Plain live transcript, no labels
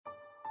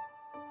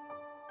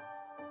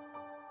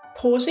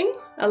Pausing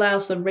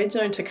allows the red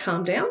zone to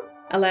calm down,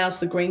 allows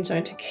the green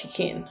zone to kick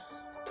in.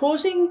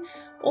 Pausing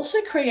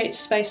also creates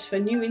space for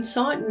new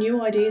insight,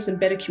 new ideas and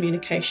better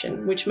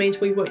communication, which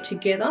means we work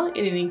together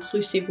in an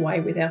inclusive way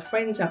with our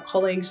friends, our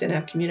colleagues and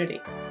our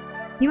community.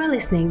 You are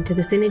listening to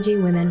the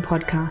Synergy Women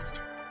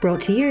podcast,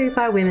 brought to you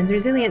by Women's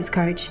Resilience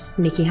Coach,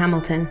 Nikki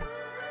Hamilton.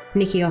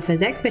 Nikki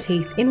offers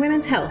expertise in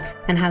women's health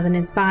and has an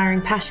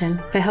inspiring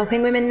passion for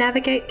helping women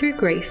navigate through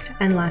grief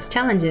and life's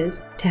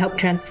challenges to help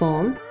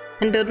transform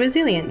and build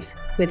resilience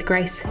with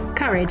grace,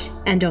 courage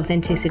and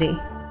authenticity.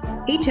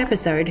 Each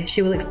episode,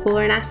 she will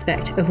explore an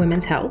aspect of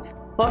women's health,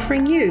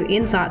 offering you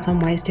insights on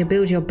ways to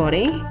build your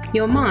body,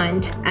 your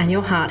mind, and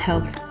your heart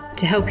health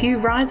to help you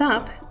rise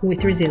up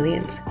with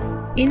resilience.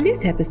 In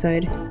this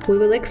episode, we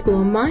will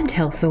explore mind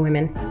health for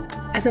women.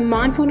 As a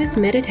mindfulness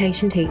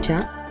meditation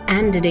teacher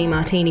and a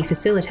DeMartini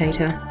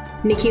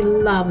facilitator, Nikki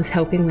loves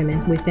helping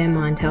women with their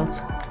mind health.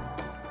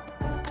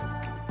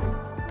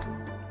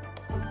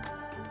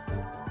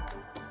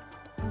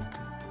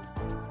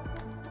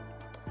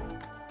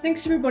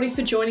 Thanks everybody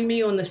for joining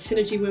me on the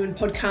Synergy Women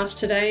podcast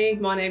today.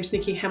 My name's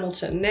Nikki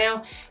Hamilton.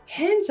 Now,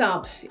 hands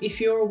up if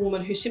you're a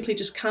woman who simply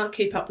just can't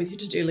keep up with your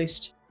to-do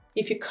list.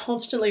 If you're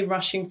constantly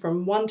rushing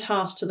from one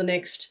task to the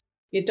next,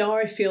 your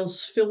diary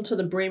feels filled to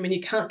the brim and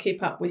you can't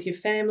keep up with your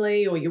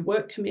family or your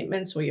work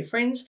commitments or your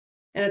friends,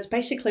 and it's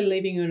basically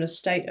leaving you in a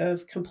state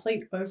of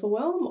complete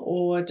overwhelm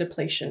or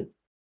depletion.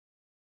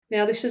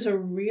 Now, this is a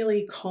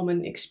really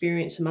common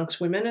experience amongst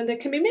women, and there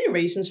can be many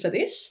reasons for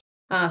this.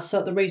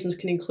 So the reasons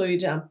can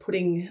include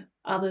putting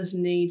others'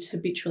 needs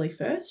habitually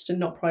first and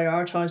not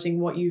prioritising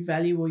what you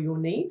value or your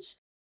needs.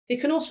 It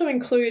can also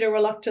include a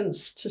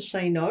reluctance to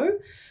say no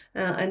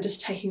and just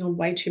taking on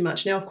way too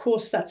much. Now, of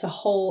course, that's a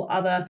whole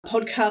other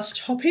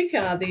podcast topic,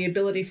 the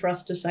ability for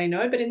us to say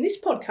no. But in this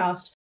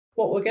podcast,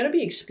 what we're going to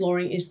be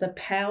exploring is the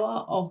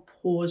power of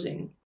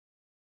pausing.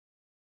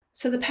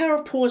 So the power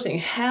of pausing,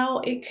 how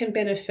it can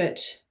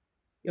benefit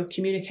your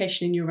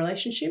communication in your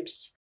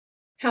relationships,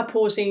 how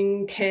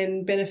pausing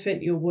can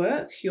benefit your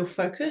work, your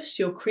focus,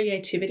 your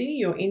creativity,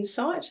 your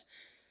insight,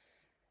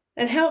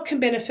 and how it can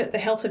benefit the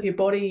health of your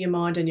body, your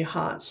mind, and your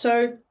heart.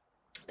 So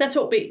that's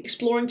what we'll be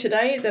exploring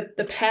today,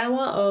 the power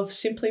of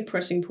simply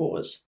pressing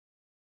pause.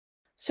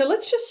 So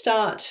let's just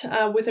start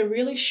with a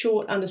really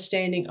short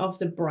understanding of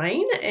the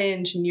brain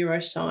and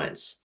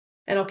neuroscience.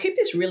 And I'll keep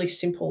this really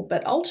simple,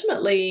 but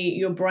ultimately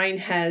your brain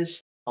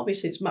has,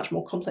 obviously it's much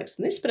more complex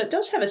than this, but it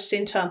does have a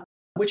centre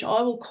which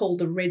I will call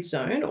the red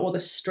zone or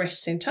the stress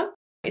centre.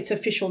 Its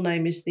official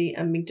name is the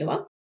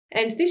amygdala.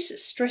 And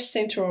this stress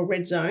centre or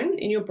red zone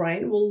in your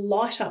brain will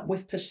light up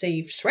with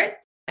perceived threat,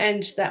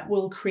 and that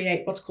will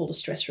create what's called a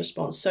stress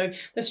response. So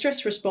the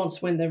stress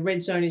response when the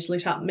red zone is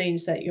lit up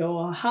means that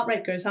your heart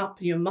rate goes up,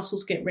 your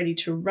muscles get ready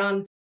to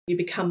run, you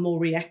become more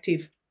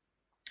reactive.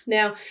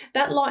 Now,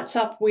 that lights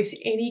up with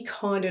any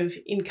kind of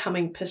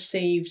incoming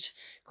perceived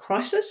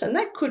crisis, and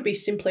that could be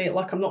simply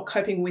like I'm not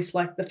coping with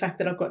like the fact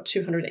that I've got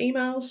 200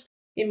 emails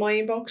in my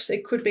inbox.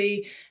 It could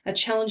be a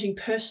challenging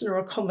person or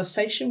a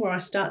conversation where I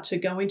start to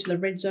go into the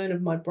red zone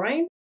of my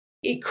brain.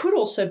 It could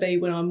also be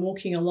when I'm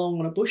walking along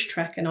on a bush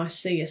track and I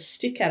see a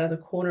stick out of the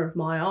corner of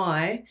my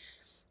eye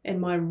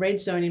and my red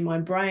zone in my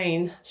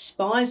brain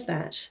spies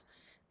that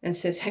and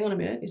says, hang on a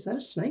minute, is that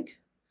a snake?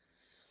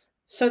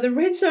 So the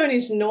red zone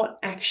is not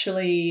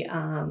actually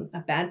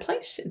a bad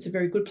place. It's a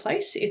very good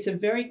place. It's a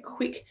very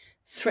quick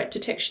threat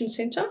detection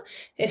centre.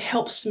 It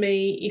helps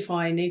me if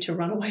I need to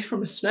run away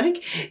from a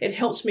snake. It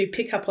helps me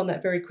pick up on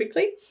that very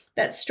quickly.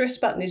 That stress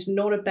button is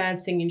not a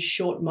bad thing in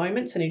short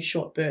moments and in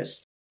short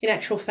bursts. In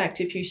actual fact,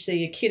 if you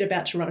see a kid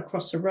about to run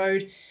across the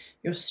road,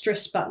 your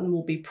stress button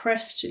will be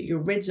pressed, your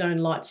red zone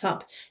lights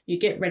up, you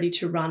get ready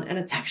to run, and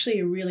it's actually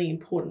a really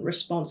important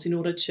response in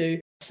order to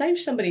save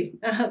somebody,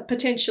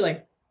 potentially.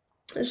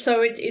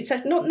 So it's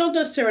not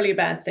necessarily a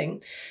bad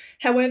thing.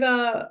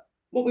 However,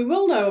 what we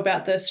will know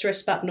about the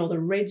stress button or the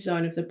red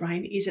zone of the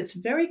brain is it's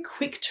very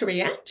quick to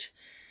react,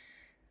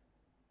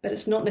 but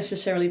it's not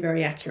necessarily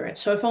very accurate.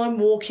 So if I'm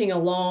walking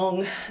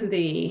along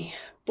the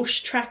bush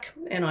track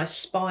and I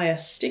spy a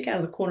stick out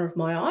of the corner of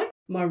my eye,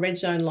 my red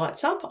zone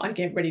lights up, I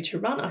get ready to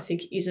run. I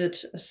think, is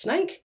it a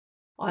snake?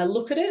 I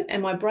look at it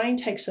and my brain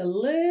takes a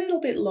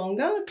little bit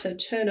longer to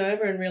turn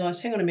over and realise,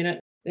 hang on a minute,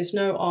 there's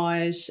no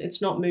eyes,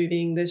 it's not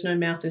moving, there's no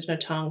mouth, there's no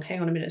tongue,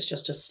 hang on a minute, it's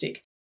just a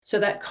stick. So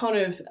that kind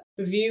of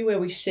view where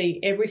we see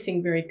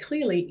everything very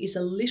clearly is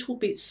a little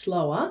bit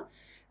slower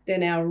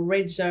than our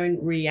red zone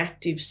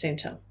reactive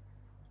centre.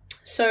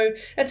 So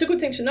it's a good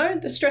thing to know.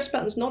 The stress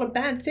button's not a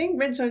bad thing.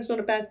 Red zone's not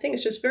a bad thing.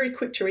 It's just very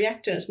quick to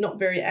react and it's not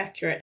very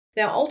accurate.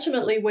 Now,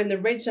 ultimately, when the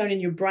red zone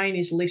in your brain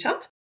is lit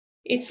up,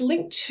 it's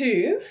linked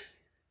to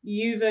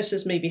you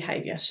versus me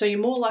behaviour. So you're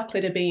more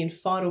likely to be in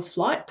fight or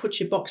flight, put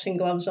your boxing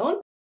gloves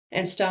on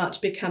and start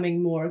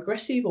becoming more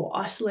aggressive or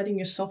isolating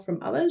yourself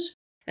from others.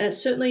 And it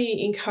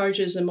certainly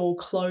encourages a more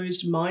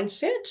closed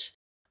mindset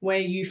where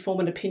you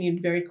form an opinion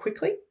very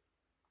quickly.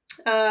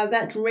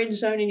 That red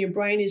zone in your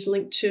brain is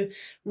linked to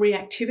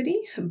reactivity,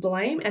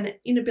 blame, and an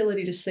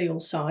inability to see all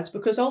sides,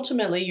 because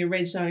ultimately your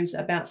red zone's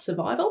about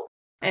survival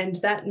And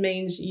that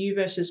means you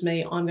versus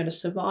me. I'm going to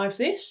survive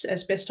this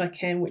as best I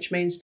can, which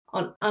means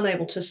I'm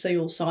unable to see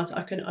all sides.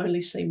 I can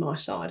only see my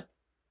side.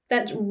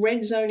 That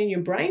red zone in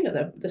your brain,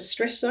 or the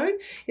stress zone,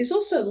 is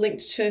also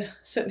linked to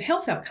certain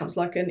health outcomes,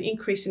 like an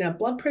increase in our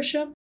blood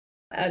pressure,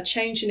 a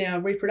change in our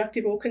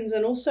reproductive organs,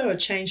 and also a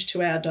change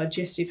to our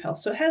digestive health.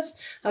 So it has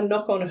a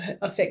knock-on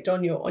effect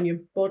on your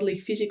bodily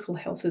physical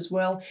health as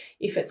well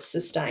if it's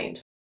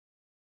sustained.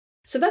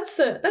 So that's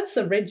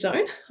the red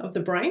zone of the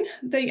brain.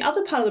 The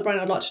other part of the brain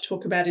I'd like to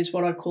talk about is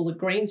what I call the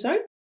green zone.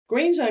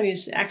 Green zone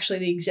is actually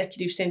the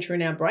executive center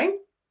in our brain.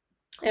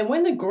 And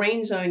when the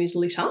green zone is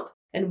lit up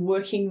and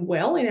working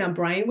well in our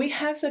brain, we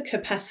have the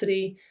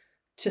capacity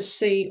to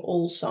see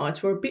all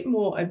sides. We're a bit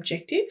more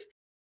objective.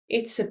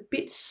 It's a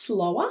bit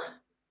slower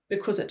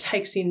because it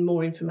takes in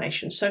more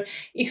information. So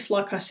if,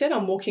 like I said,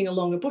 I'm walking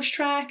along a bush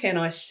track and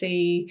I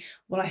see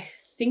what I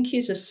think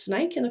is a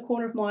snake in the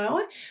corner of my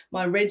eye,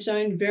 my red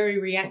zone, very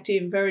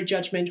reactive, very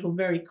judgmental,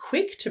 very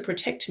quick to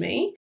protect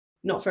me,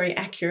 not very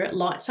accurate,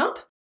 lights up.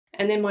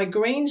 And then my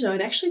green zone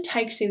actually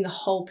takes in the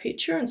whole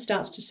picture and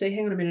starts to see,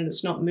 hang on a minute,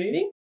 it's not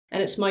moving.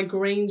 And it's my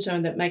green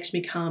zone that makes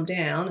me calm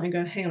down and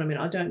go, hang on a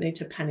minute, I don't need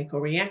to panic or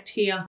react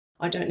here.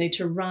 I don't need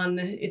to run.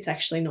 It's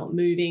actually not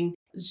moving.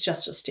 It's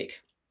just a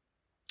stick.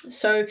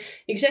 So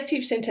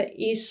executive center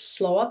is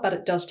slower, but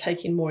it does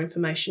take in more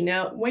information.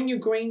 Now, when your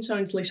green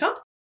zone's lit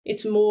up,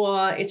 it's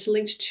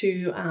linked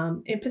to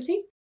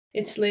empathy.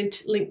 It's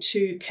linked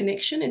to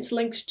connection. It's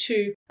linked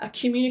to a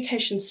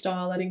communication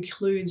style that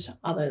includes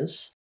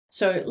others.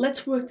 So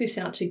let's work this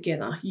out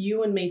together,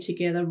 you and me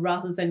together,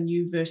 rather than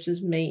you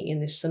versus me in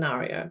this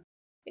scenario.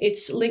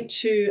 It's linked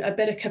to a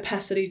better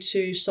capacity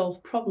to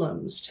solve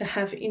problems, to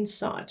have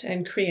insight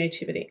and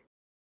creativity.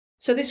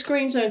 So this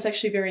green zone is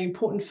actually very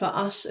important for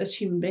us as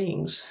human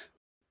beings.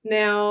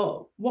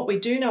 Now, what we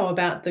do know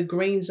about the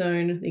green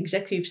zone, the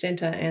executive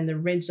center, and the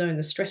red zone,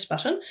 the stress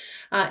button,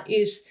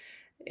 is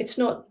it's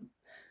not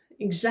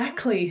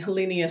exactly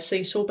linear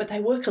seesaw, but they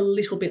work a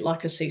little bit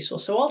like a seesaw.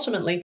 So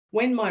ultimately,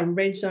 when my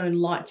red zone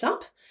lights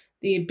up,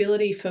 the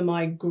ability for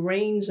my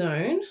green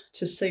zone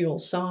to see all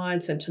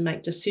sides and to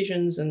make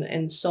decisions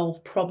and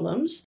solve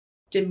problems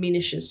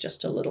diminishes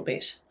just a little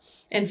bit.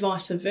 And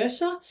vice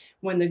versa,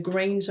 when the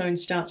green zone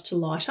starts to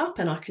light up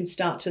and I can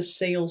start to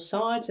see all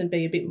sides and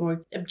be a bit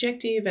more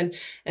objective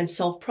and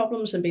solve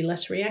problems and be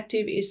less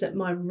reactive, is that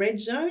my red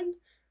zone,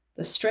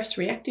 the stress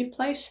reactive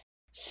place,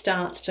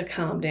 starts to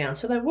calm down.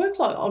 So they work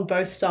like on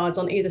both sides,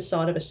 on either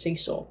side of a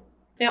seesaw.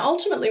 Now,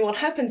 ultimately what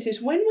happens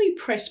is when we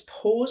press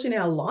pause in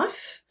our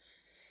life,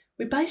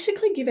 we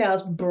basically give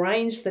our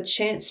brains the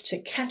chance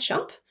to catch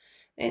up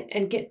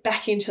and get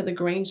back into the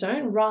green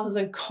zone rather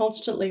than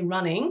constantly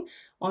running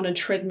on a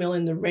treadmill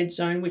in the red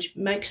zone, which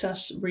makes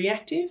us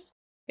reactive.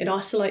 It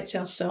isolates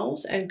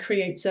ourselves and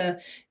creates a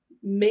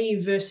me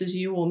versus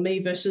you or me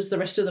versus the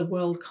rest of the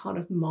world kind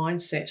of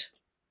mindset.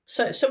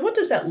 So what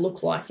does that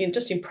look like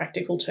just in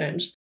practical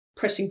terms?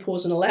 Pressing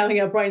pause and allowing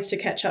our brains to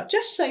catch up.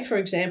 Just say, for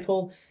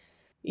example,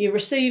 you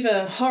receive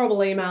a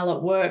horrible email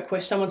at work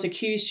where someone's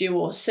accused you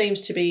or seems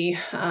to be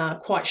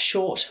quite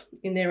short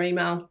in their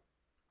email.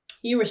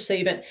 You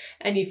receive it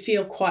and you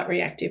feel quite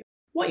reactive.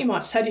 What you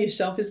might say to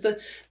yourself is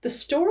the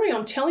story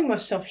I'm telling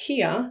myself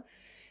here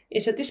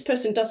is that this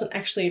person doesn't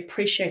actually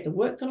appreciate the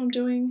work that I'm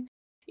doing,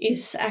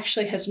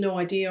 actually has no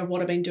idea of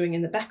what I've been doing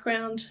in the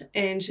background,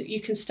 and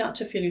you can start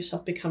to feel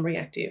yourself become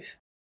reactive.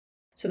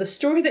 So the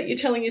story that you're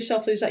telling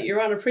yourself is that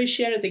you're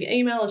unappreciated, the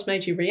email has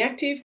made you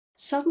reactive.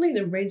 Suddenly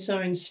the red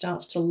zone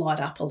starts to light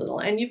up a little,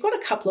 and you've got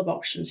a couple of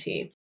options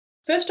here.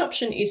 First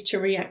option is to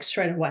react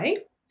straight away,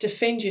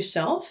 defend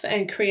yourself,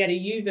 and create a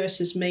you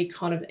versus me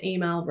kind of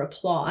email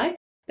reply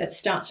that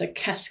starts a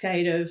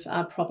cascade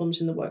of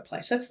problems in the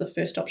workplace. That's the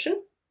first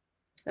option.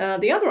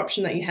 The other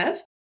option that you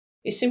have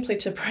is simply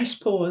to press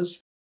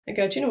pause and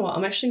go, do you know what?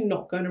 I'm actually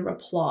not going to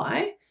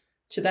reply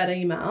to that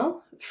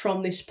email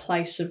from this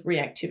place of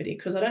reactivity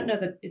because I don't know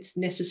that it's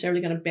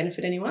necessarily going to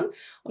benefit anyone.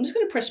 I'm just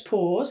going to press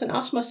pause and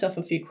ask myself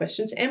a few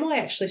questions. Am I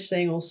actually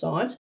seeing all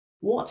sides?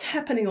 What's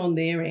happening on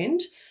their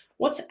end?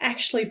 What's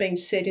actually being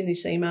said in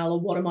this email, or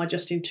what am I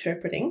just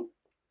interpreting?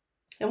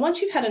 And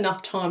once you've had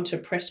enough time to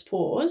press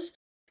pause,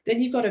 then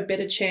you've got a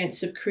better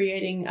chance of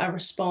creating a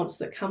response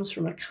that comes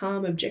from a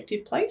calm,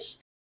 objective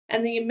place.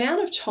 And the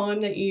amount of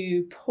time that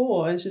you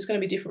pause is going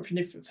to be different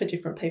for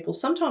different people.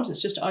 Sometimes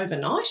it's just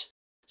overnight.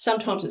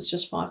 Sometimes it's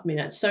just 5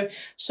 minutes.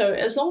 So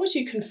as long as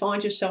you can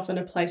find yourself in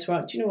a place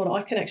where, do you know what,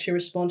 I can actually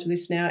respond to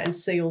this now and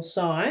see all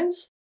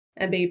sides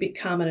and be a bit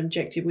calm and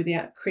objective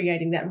without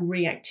creating that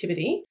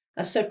reactivity.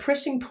 So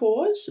pressing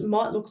pause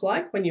might look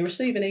like when you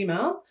receive an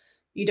email,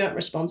 you don't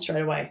respond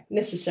straight away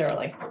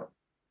necessarily.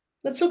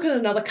 Let's look at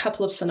another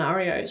couple of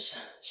scenarios.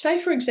 Say,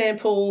 for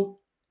example,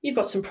 you've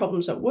got some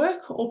problems at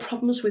work or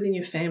problems within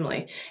your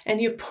family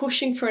and you're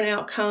pushing for an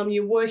outcome,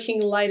 you're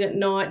working late at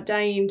night,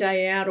 day in,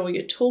 day out, or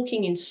you're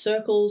talking in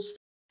circles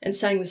and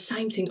saying the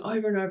same thing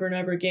over and over and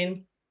over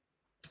again,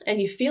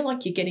 and you feel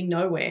like you're getting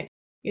nowhere.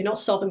 You're not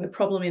solving the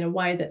problem in a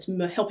way that's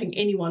helping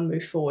anyone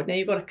move forward. Now,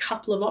 you've got a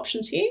couple of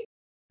options here.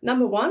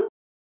 Number one,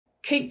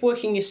 keep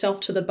working yourself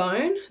to the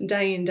bone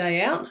day in,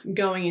 day out,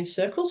 going in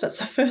circles. That's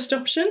the first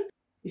option.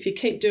 If you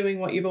keep doing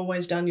what you've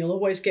always done, you'll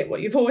always get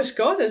what you've always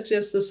got, as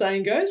just the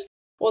saying goes.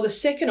 Or the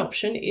second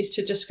option is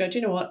to just go, do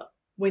you know what?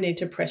 We need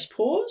to press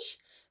pause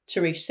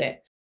to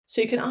reset.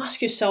 So you can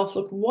ask yourself,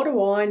 look, what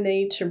do I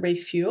need to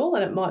refuel?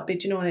 And it might be,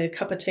 do you know, I need a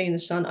cup of tea in the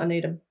sun. I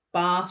need a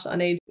bath. I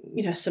need,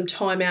 some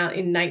time out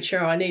in nature.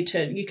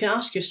 You can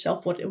ask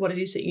yourself what it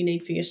is that you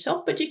need for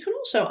yourself, but you can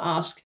also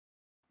ask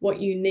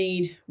what you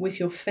need with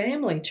your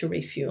family to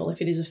refuel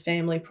if it is a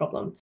family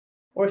problem.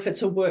 Or if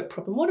it's a work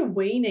problem, what do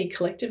we need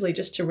collectively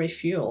just to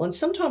refuel? And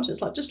sometimes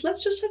it's like,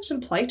 let's just have some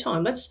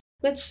playtime. Let's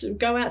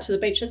go out to the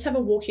beach. Let's have a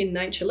walk in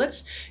nature.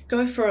 Let's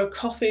go for a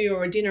coffee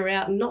or a dinner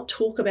out and not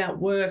talk about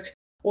work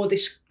or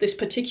this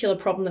particular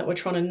problem that we're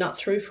trying to nut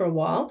through for a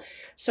while.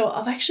 So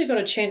I've actually got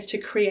a chance to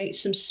create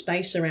some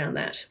space around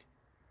that.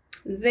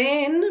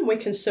 Then we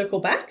can circle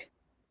back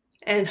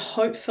and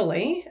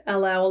hopefully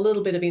allow a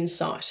little bit of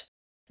insight.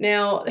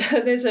 Now,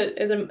 there's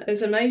an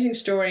amazing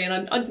story,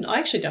 and I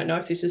actually don't know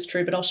if this is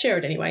true, but I'll share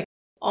it anyway.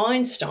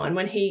 Einstein,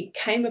 when he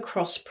came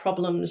across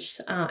problems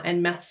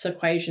and maths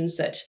equations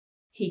that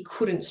he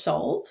couldn't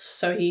solve,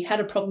 so he had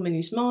a problem in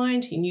his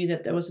mind, he knew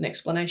that there was an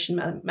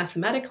explanation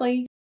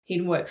mathematically,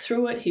 he'd work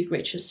through it, he'd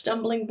reach a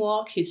stumbling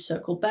block, he'd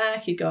circle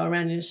back, he'd go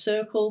around in a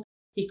circle,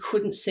 he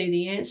couldn't see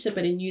the answer,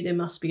 but he knew there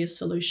must be a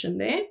solution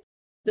there.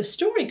 The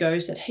story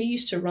goes that he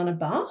used to run a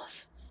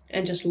bath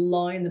and just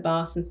lie in the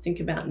bath and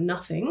think about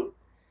nothing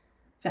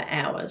for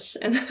hours.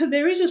 And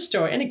there is a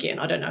story, and again,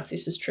 I don't know if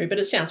this is true, but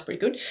it sounds pretty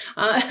good,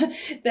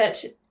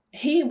 that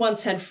he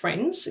once had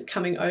friends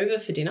coming over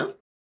for dinner,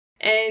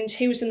 and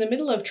he was in the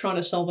middle of trying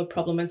to solve a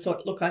problem and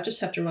thought, look, I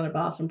just have to run a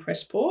bath and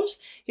press pause.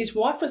 His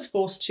wife was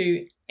forced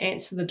to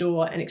answer the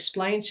door and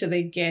explain to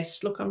the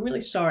guests, look, I'm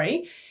really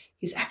sorry.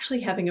 He's actually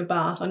having a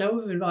bath. I know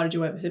we've invited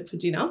you over for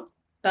dinner,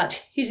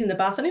 but he's in the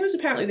bath, and he was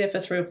apparently there for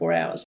 3 or 4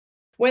 hours.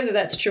 Whether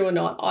that's true or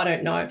not, I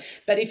don't know.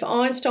 But if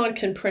Einstein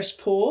can press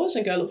pause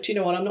and go, look, do you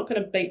know what? I'm not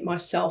going to beat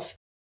myself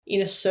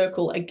in a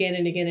circle again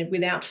and again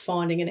without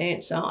finding an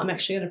answer. I'm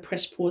actually going to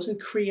press pause and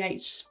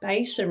create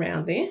space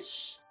around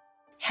this.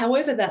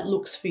 However that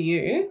looks for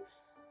you,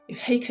 if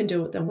he can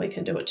do it, then we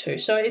can do it too.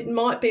 So it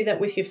might be that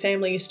with your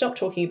family, you stop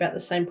talking about the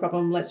same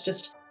problem. Let's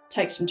just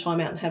take some time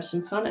out and have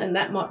some fun. And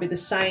that might be the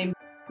same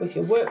with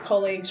your work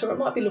colleagues, or it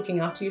might be looking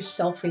after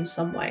yourself in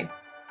some way.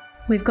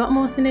 We've got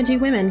more Synergy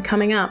Women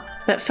coming up,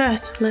 but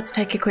first, let's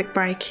take a quick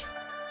break.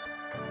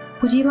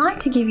 Would you like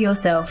to give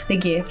yourself the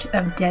gift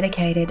of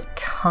dedicated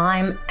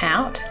time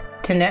out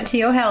to nurture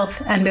your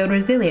health and build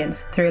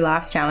resilience through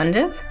life's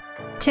challenges?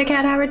 Check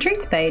out our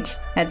retreats page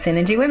at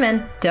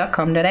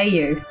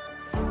synergywomen.com.au.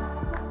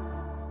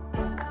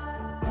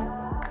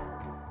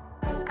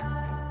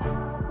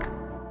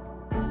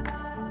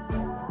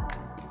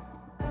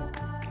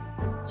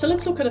 So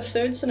let's look at a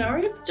third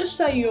scenario. Just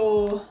say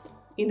you're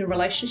in a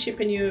relationship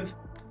and you're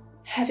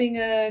having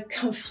a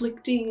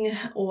conflicting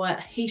or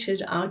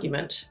heated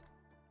argument.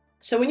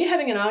 So when you're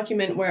having an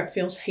argument where it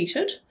feels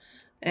heated,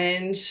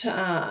 and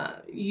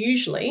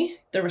usually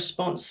the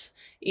response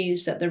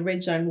is that the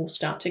red zone will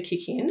start to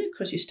kick in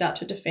because you start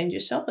to defend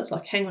yourself. It's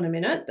like, hang on a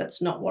minute,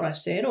 that's not what I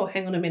said, or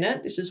hang on a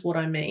minute, this is what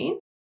I mean.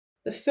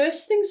 The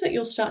first things that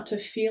you'll start to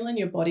feel in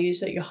your body is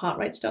that your heart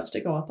rate starts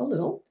to go up a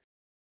little,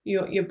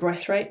 your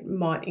breath rate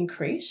might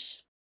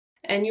increase,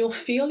 and you'll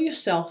feel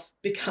yourself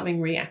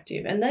becoming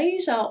reactive. And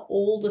these are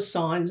all the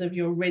signs of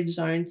your red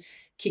zone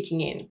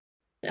kicking in.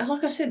 And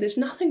like I said, there's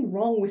nothing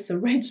wrong with the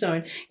red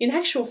zone. In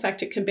actual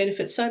fact, it can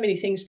benefit so many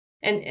things.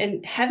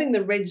 And having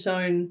the red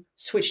zone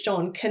switched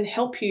on can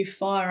help you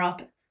fire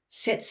up,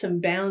 set some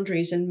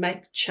boundaries and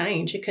make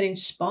change. It can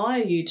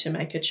inspire you to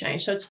make a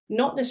change. So it's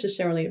not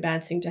necessarily a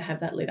bad thing to have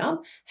that lit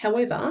up.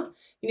 However,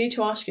 you need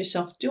to ask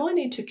yourself, do I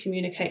need to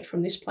communicate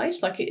from this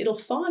place? Like it'll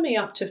fire me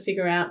up to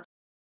figure out,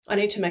 I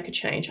need to make a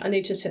change. I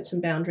need to set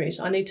some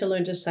boundaries. I need to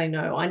learn to say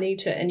no.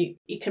 And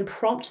you can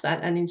prompt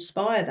that and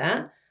inspire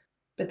that.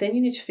 But then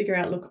you need to figure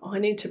out, look, I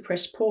need to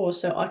press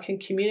pause so I can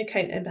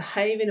communicate and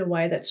behave in a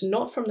way that's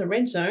not from the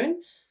red zone,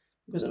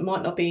 because it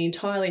might not be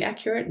entirely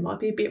accurate. It might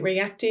be a bit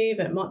reactive.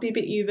 It might be a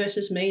bit you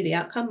versus me. The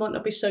outcome might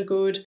not be so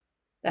good.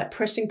 That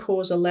pressing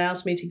pause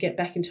allows me to get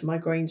back into my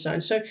green zone.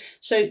 So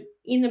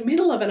in the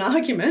middle of an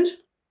argument,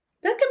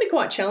 that can be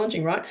quite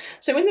challenging, right?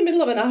 So in the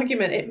middle of an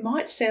argument, it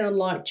might sound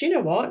like, do you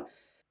know what?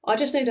 I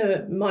just need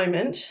a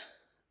moment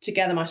to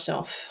gather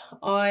myself.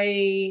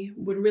 I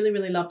would really,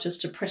 really love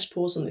just to press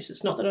pause on this.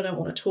 It's not that I don't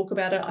want to talk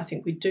about it. I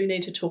think we do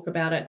need to talk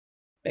about it.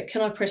 But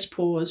can I press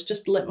pause,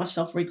 just let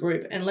myself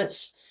regroup, and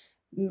let's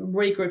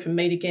regroup and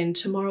meet again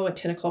tomorrow at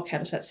 10 o'clock. How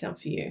does that sound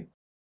for you?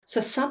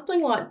 So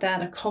something like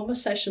that, a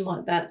conversation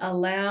like that,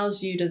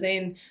 allows you to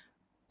then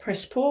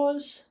press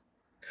pause,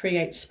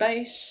 create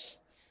space,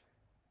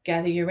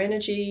 gather your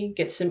energy,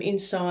 get some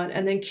insight,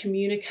 and then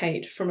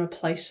communicate from a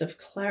place of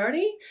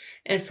clarity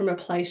and from a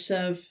place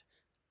of,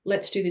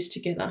 let's do this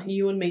together,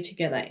 you and me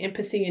together,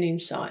 empathy and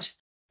insight.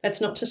 That's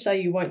not to say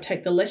you won't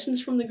take the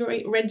lessons from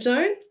the red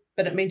zone,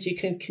 but it means you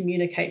can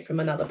communicate from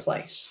another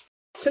place.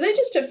 So they're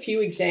just a few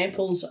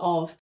examples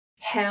of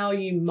how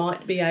you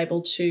might be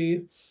able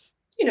to,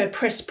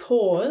 press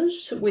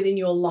pause within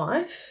your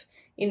life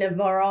in a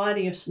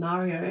variety of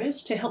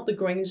scenarios to help the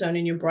green zone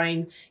in your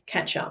brain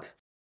catch up.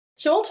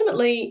 So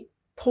ultimately,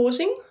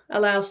 pausing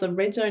allows the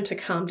red zone to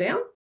calm down,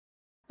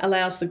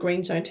 allows the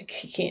green zone to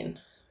kick in.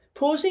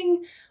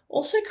 Pausing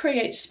also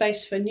creates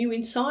space for new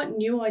insight,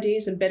 new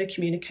ideas, and better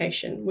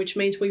communication, which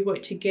means we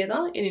work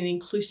together in an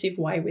inclusive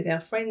way with our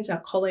friends,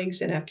 our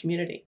colleagues, and our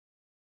community.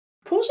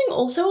 Pausing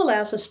also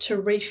allows us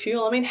to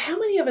refuel. How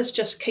many of us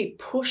just keep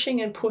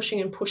pushing and pushing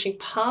and pushing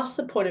past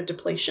the point of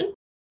depletion?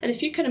 And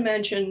if you can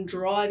imagine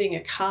driving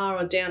a car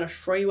or down a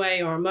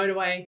freeway or a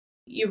motorway,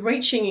 you're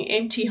reaching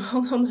empty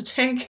on the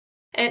tank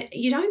and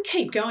you don't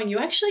keep going. You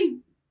actually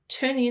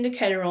turn the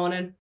indicator on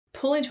and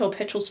pull into a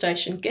petrol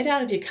station, get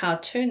out of your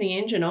car, turn the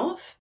engine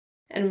off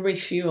and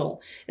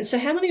refuel. And so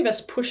how many of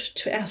us push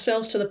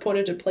ourselves to the point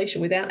of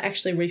depletion without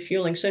actually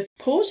refueling? So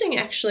pausing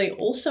actually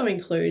also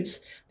includes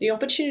the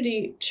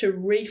opportunity to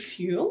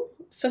refuel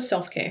for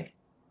self-care.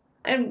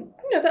 And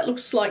that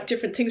looks like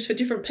different things for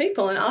different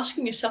people, and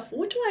asking yourself,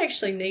 what do I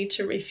actually need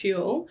to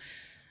refuel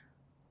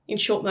in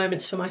short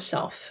moments for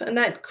myself? And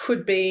that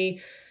could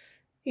be,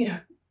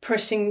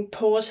 pressing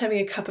pause, having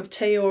a cup of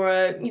tea or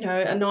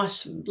a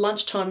nice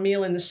lunchtime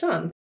meal in the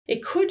sun.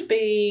 It could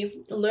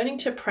be learning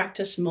to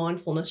practice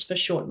mindfulness for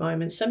short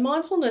moments. So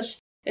mindfulness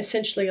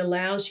essentially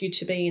allows you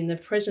to be in the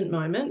present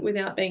moment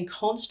without being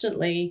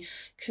constantly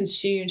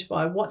consumed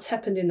by what's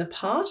happened in the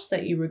past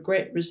that you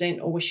regret, resent,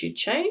 or wish you'd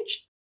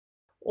changed,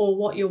 or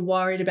what you're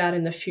worried about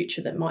in the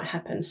future that might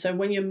happen. So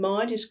when your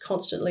mind is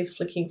constantly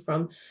flicking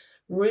from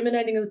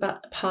ruminating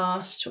about the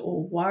past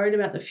or worried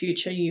about the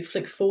future, you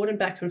flick forward and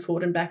back and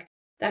forward and back.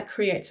 That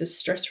creates a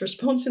stress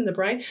response in the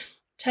brain.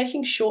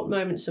 Taking short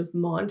moments of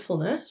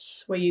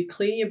mindfulness where you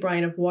clear your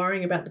brain of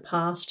worrying about the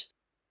past,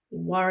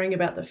 worrying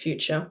about the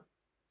future,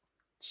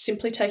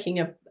 simply taking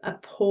a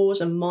pause,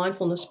 a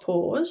mindfulness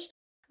pause,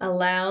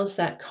 allows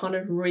that kind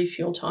of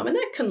refuel time. And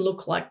that can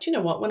look like,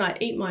 when I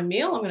eat my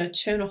meal, I'm going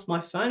to turn off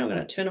my phone, I'm going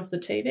to turn off the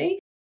TV.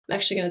 I'm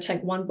actually going to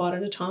take one bite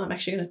at a time. I'm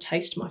actually going to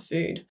taste my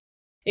food.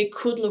 It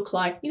could look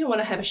like, when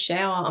I have a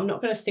shower, I'm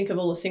not going to think of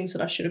all the things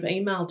that I should have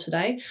emailed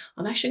today.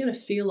 I'm actually going to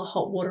feel the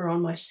hot water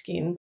on my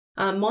skin.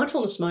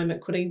 Mindfulness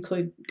moment could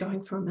include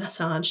going for a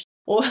massage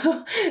or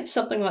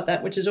something like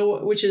that, which is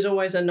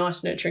always a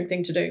nice nurturing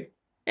thing to do.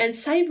 And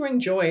savouring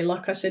joy,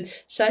 like I said,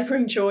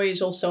 savouring joy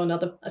is also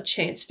a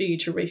chance for you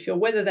to refuel,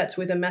 whether that's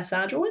with a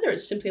massage or whether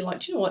it's simply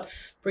like, what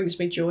brings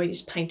me joy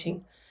is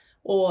painting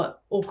or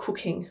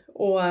cooking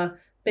or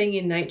being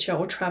in nature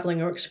or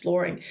travelling or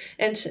exploring.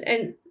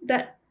 And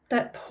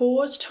that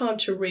pause time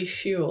to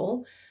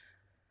refuel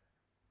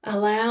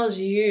allows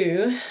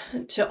you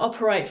to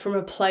operate from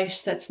a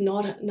place that's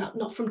not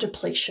from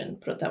depletion,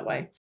 put it that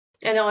way.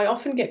 And I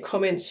often get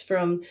comments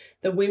from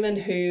the women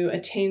who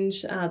attend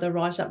the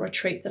Rise Up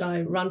retreat that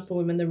I run for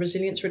women, the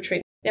Resilience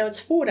Retreat. Now, it's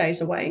 4 days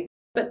away,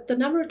 but the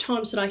number of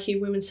times that I hear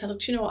women say,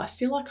 look, I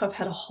feel like I've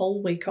had a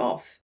whole week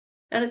off.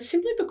 And it's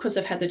simply because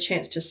they've had the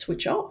chance to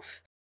switch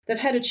off. They've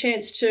had a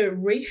chance to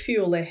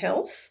refuel their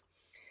health.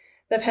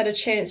 They've had a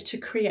chance to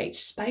create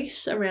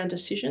space around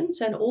decisions,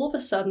 and all of a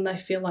sudden they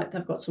feel like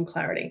they've got some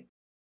clarity.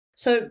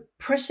 So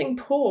pressing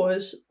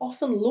pause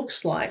often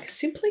looks like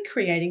simply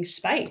creating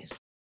space.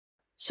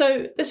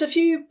 So there's a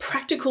few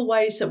practical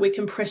ways that we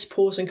can press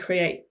pause and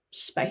create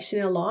space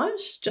in our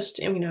lives, just,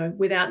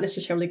 without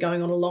necessarily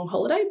going on a long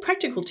holiday.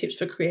 Practical tips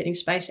for creating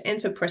space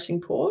and for pressing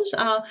pause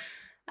are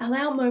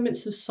allow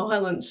moments of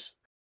silence.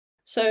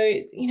 So,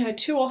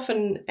 too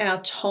often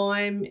our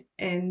time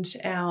and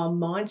our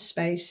mind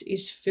space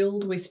is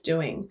filled with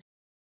doing.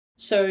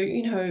 So,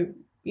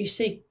 you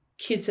see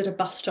kids at a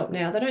bus stop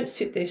now, they don't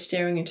sit there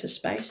staring into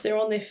space. They're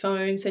on their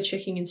phones, they're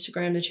checking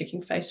Instagram, they're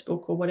checking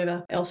Facebook or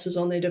whatever else is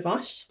on their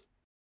device.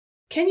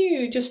 Can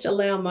you just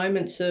allow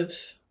moments of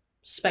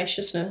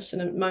spaciousness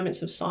and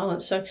moments of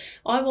silence? So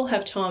I will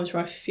have times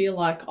where I feel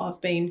like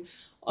I've been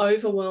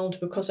overwhelmed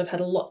because I've had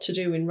a lot to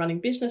do in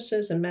running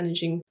businesses and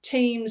managing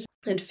teams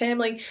and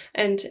family.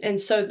 And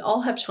so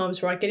I'll have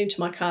times where I get into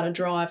my car to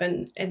drive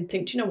and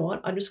think, do you know what?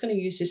 I'm just going to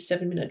use this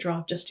 7-minute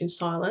drive just in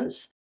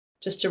silence,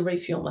 just to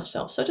refuel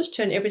myself. So I just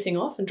turn everything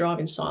off and drive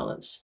in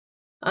silence.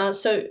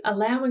 So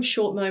allowing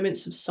short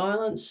moments of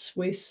silence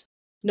with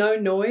no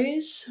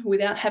noise,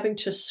 without having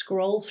to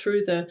scroll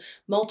through the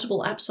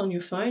multiple apps on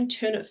your phone,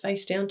 turn it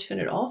face down, turn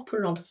it off,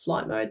 put it onto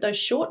flight mode. Those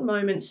short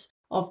moments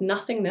of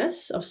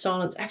nothingness, of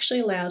silence,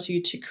 actually allows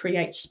you to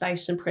create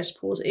space and press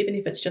pause, even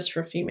if it's just for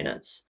a few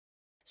minutes.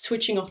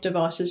 Switching off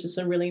devices is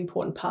a really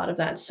important part of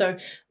that. So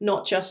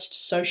not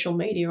just social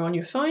media on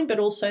your phone, but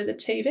also the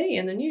TV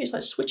and the news.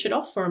 Like switch it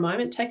off for a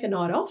moment, take a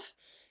night off,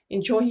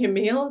 enjoy your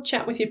meal,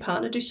 chat with your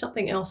partner, do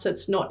something else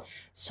that's not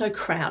so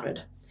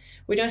crowded.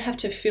 We don't have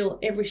to fill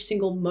every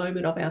single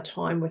moment of our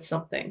time with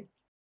something.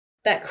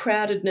 That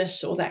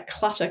crowdedness or that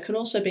clutter can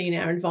also be in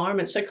our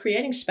environment. So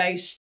creating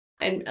space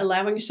and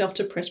allowing yourself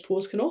to press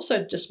pause can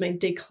also just mean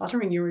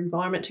decluttering your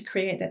environment to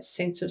create that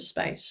sense of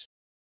space.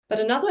 But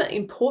another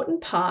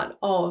important part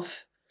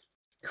of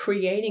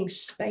creating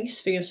space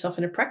for yourself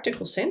in a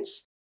practical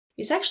sense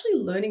is actually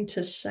learning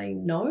to say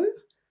no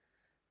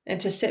and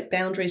to set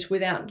boundaries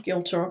without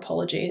guilt or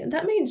apology. And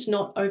that means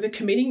not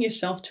overcommitting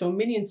yourself to a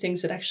million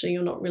things that actually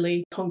you're not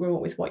really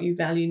congruent with what you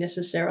value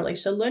necessarily.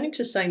 So learning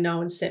to say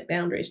no and set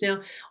boundaries.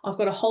 Now, I've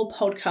got a whole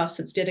podcast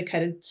that's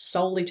dedicated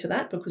solely to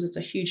that because it's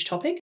a huge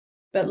topic.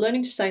 But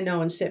learning to say no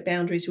and set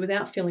boundaries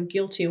without feeling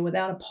guilty or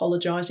without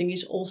apologizing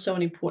is also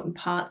an important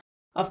part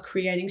of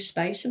creating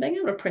space and being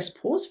able to press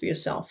pause for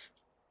yourself.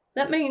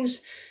 That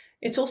means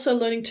it's also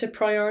learning to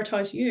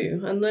prioritize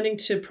you and learning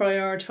to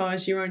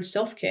prioritize your own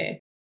self-care.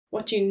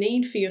 What do you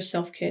need for your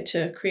self-care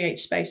to create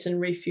space and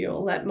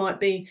refuel? That might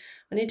be,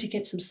 I need to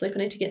get some sleep. I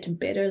need to get to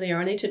bed earlier.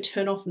 I need to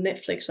turn off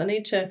Netflix. I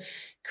need to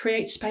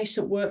create space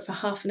at work for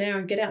half an hour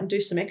and get out and do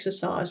some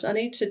exercise. I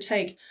need to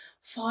take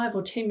 5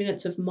 or 10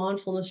 minutes of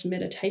mindfulness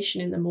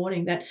meditation in the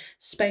morning. That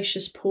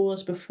spacious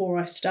pause before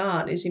I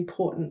start is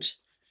important.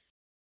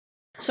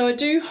 So I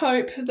do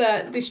hope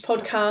that this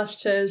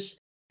podcast has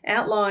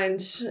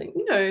outlined,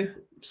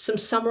 some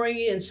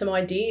summary and some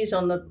ideas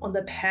on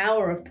the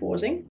power of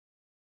pausing.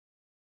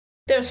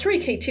 There are 3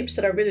 key tips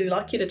that I really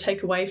like you to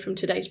take away from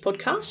today's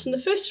podcast. And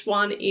the first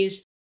one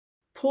is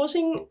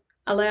pausing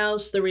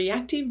allows the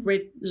reactive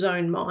red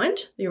zone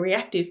mind, the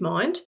reactive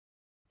mind,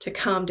 to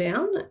calm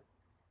down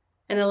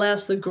and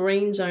allows the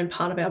green zone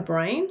part of our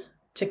brain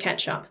to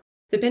catch up.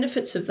 The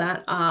benefits of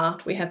that are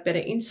we have better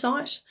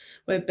insight,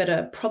 we have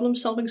better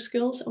problem-solving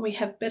skills, and we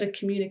have better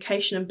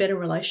communication and better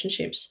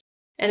relationships.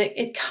 And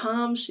it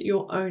calms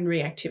your own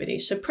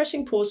reactivity. So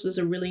pressing pause is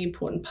a really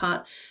important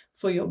part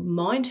for your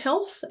mind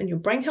health and your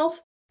brain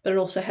health, but it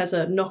also has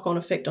a knock-on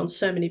effect on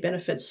so many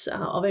benefits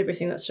of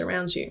everything that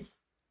surrounds you.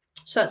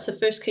 So that's the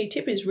first key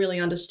tip, is really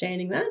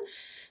understanding that.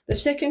 The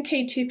second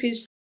key tip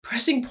is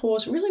pressing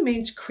pause really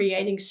means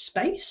creating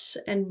space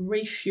and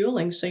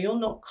refueling, so you're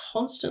not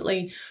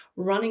constantly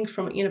running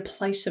from in a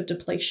place of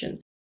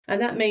depletion.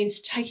 And that means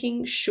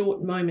taking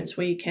short moments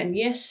where you can,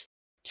 yes,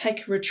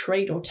 take a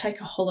retreat or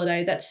take a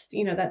holiday.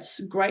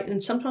 That's great.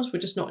 And sometimes we're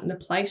just not in the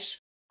place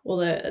or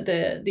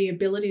the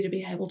ability to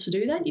be able to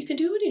do that. You can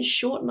do it in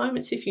short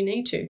moments if you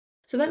need to.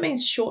 So that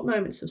means short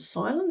moments of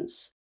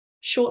silence,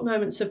 short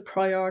moments of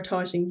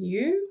prioritizing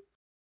you,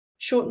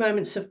 short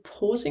moments of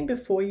pausing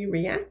before you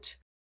react,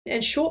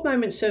 and short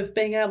moments of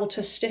being able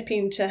to step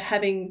into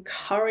having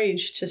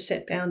courage to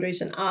set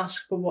boundaries and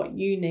ask for what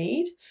you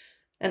need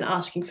and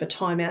asking for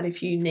time out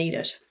if you need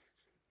it.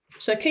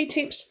 So key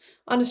tips: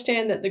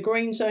 understand that the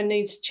green zone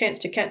needs a chance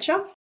to catch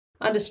up.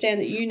 Understand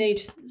that you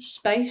need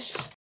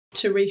space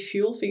to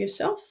refuel for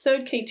yourself.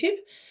 Third key tip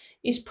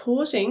is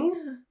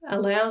pausing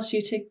allows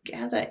you to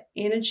gather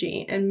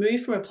energy and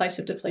move from a place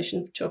of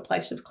depletion to a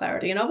place of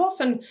clarity. And I've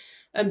often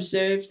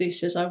observed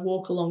this as I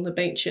walk along the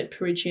beach at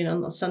Peregian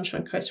on the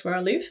Sunshine Coast where I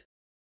live,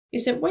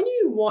 is that when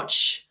you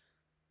watch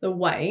the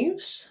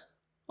waves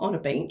on a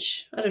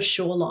beach at a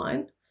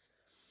shoreline,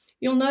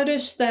 you'll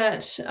notice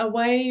that a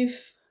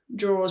wave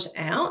draws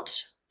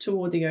out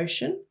toward the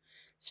ocean,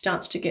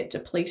 starts to get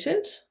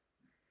depleted,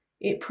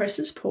 it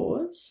presses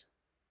pause,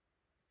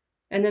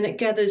 and then it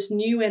gathers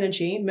new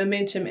energy,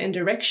 momentum, and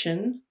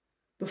direction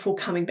before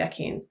coming back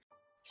in.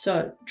 So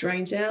it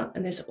drains out,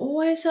 and there's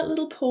always that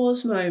little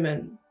pause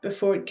moment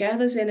before it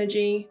gathers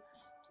energy,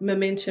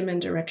 momentum, and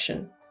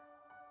direction.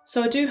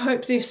 So I do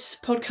hope this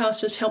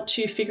podcast has helped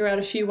you figure out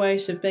a few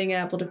ways of being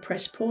able to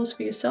press pause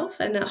for yourself,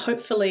 and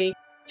hopefully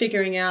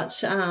figuring out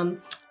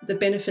the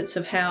benefits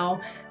of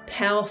how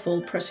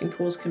powerful pressing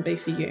pause can be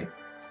for you.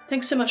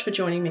 Thanks so much for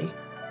joining me.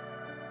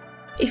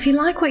 If you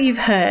like what you've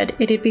heard,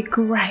 it'd be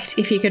great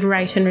if you could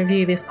rate and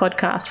review this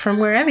podcast from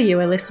wherever you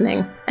are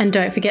listening. And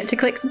don't forget to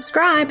click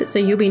subscribe so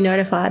you'll be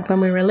notified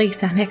when we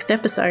release our next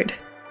episode.